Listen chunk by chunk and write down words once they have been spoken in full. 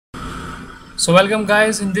So welcome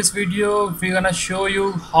guys, in this video we're gonna show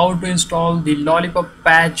you how to install the Lollipop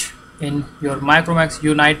patch in your Micromax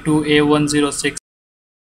Unite to A106.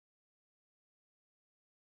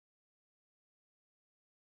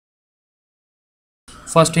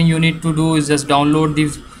 First thing you need to do is just download the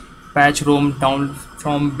patch ROM down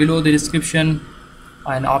from below the description,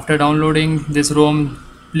 and after downloading this ROM,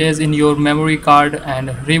 place in your memory card and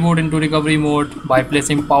reboot into recovery mode by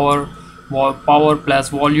placing power plus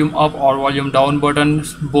volume up or volume down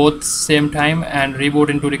buttons both same time and reboot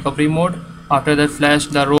into recovery mode. After that, flash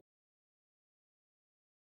the ROM.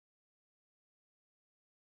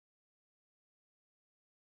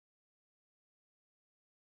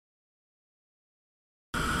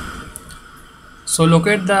 So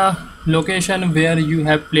locate the location where you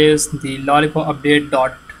have placed the lollipop update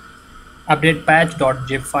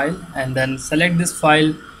patch.zip file, and then select this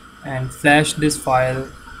file and flash this file.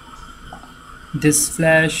 This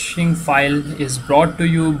flashing file is brought to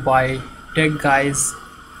you by Tech Guys,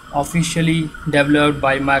 officially developed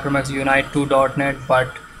by Micromax Unite 2.net,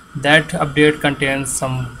 but that update contains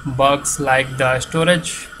some bugs like the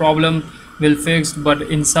storage problem will fixed, but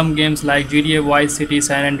in some games like GTA Vice City,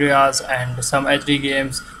 San Andreas and some HD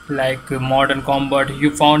games like Modern Combat,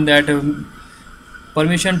 you found that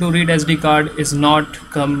permission to read SD card is not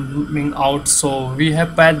coming out. So we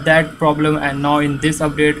have patched that problem, and now in this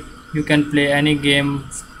update you can play any game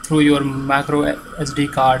through your macro SD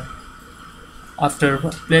card. After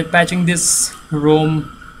patching this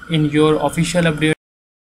ROM in your official update,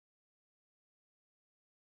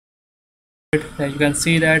 you can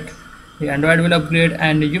see that the Android will upgrade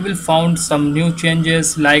and you will found some new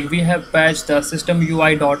changes, like we have patched the system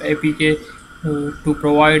UI.apk to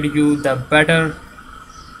provide you the better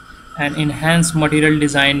and enhanced material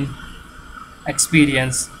design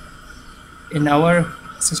experience. In our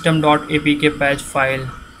system.apk patch file,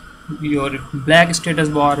 your black status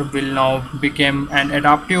bar will now become an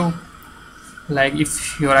adaptive, like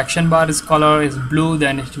if your action bar is color is blue,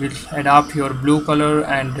 then it will adapt your blue color,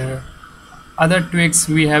 and other tweaks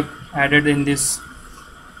we have added in this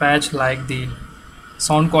patch, like the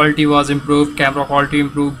sound quality was improved, camera quality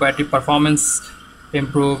improved, battery performance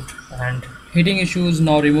improved, and heating issues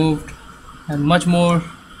now removed, and much more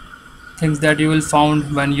things that you will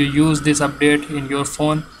found when you use this update in your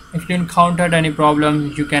phone. If you encountered any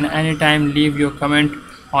problem, you can anytime leave your comment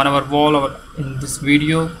on our wall or in this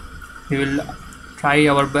video. We will try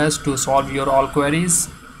our best to solve your all queries.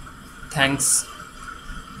 Thanks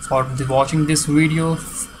for watching this video.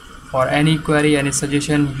 For any query, any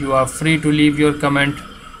suggestion, you are free to leave your comment.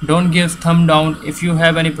 Don't give thumb down. If you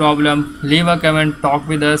have any problem, leave a comment, talk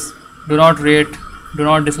with us. Do not rate, do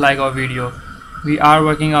not dislike our video. We are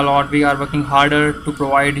working a lot, we are working harder to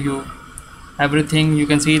provide you everything. You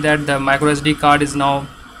can see that the micro SD card is now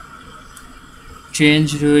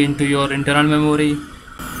changed into your internal memory.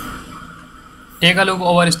 Take a look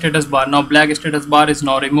over status bar. Now black status bar is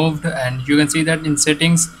now removed, and you can see that in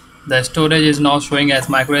settings the storage is now showing as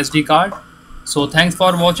micro SD card. So thanks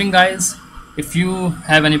for watching guys. If you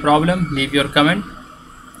have any problem, leave your comment.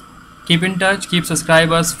 Keep in touch, keep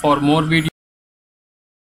subscribers for more videos.